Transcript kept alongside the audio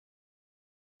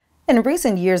In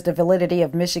recent years, the validity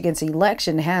of Michigan's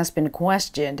election has been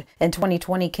questioned. In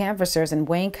 2020, canvassers in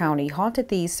Wayne County halted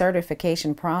the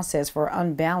certification process for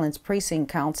unbalanced precinct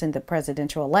counts in the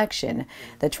presidential election.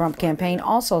 The Trump campaign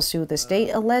also sued the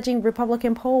state, alleging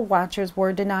Republican poll watchers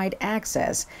were denied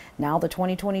access. Now the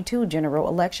 2022 general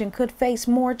election could face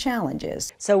more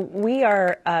challenges. So we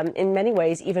are, in many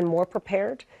ways, even more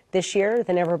prepared this year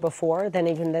than ever before, than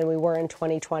we were in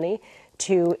 2020.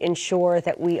 To ensure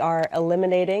that we are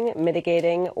eliminating,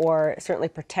 mitigating, or certainly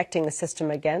protecting the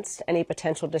system against any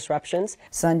potential disruptions.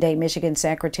 Sunday, Michigan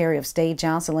Secretary of State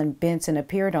Jocelyn Benson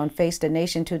appeared on Face the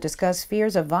Nation to discuss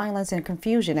fears of violence and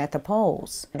confusion at the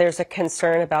polls. There's a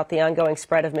concern about the ongoing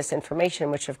spread of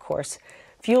misinformation, which of course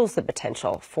fuels the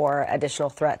potential for additional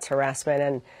threats,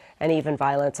 harassment, and even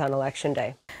violence on Election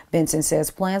Day. Benson says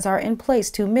plans are in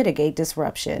place to mitigate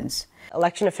disruptions.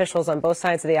 Election officials on both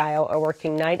sides of the aisle are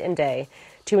working night and day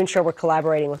to ensure we're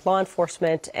collaborating with law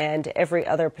enforcement and every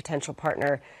other potential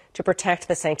partner to protect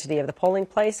the sanctity of the polling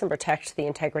place and protect the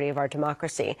integrity of our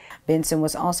democracy. Benson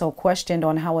was also questioned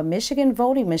on how a Michigan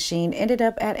voting machine ended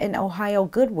up at an Ohio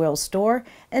Goodwill store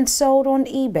and sold on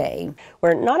eBay.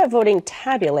 We're not a voting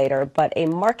tabulator, but a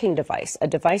marking device, a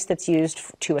device that's used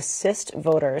to assist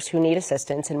voters who need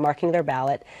assistance in marking their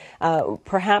ballot.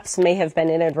 Perhaps may have been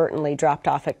inadvertently dropped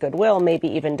off at Goodwill, maybe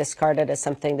even discarded as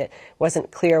something that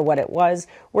wasn't clear what it was.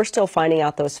 We're still finding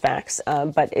out those facts,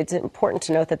 but it's important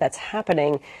to note that that's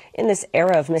happening in this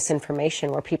era of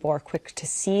misinformation where people are quick to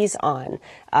seize on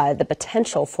the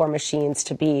potential for machines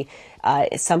to be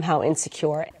somehow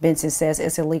insecure. Benson says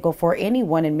it's illegal for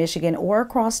anyone in Michigan or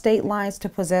across state lines to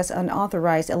possess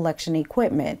unauthorized election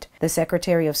equipment. The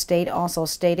Secretary of State also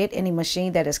stated any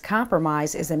machine that is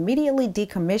compromised is immediately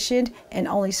decommissioned and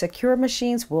only secure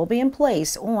machines will be in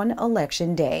place on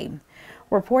Election Day.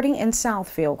 Reporting in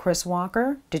Southfield, Chris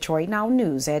Walker, Detroit Now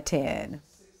News at 10.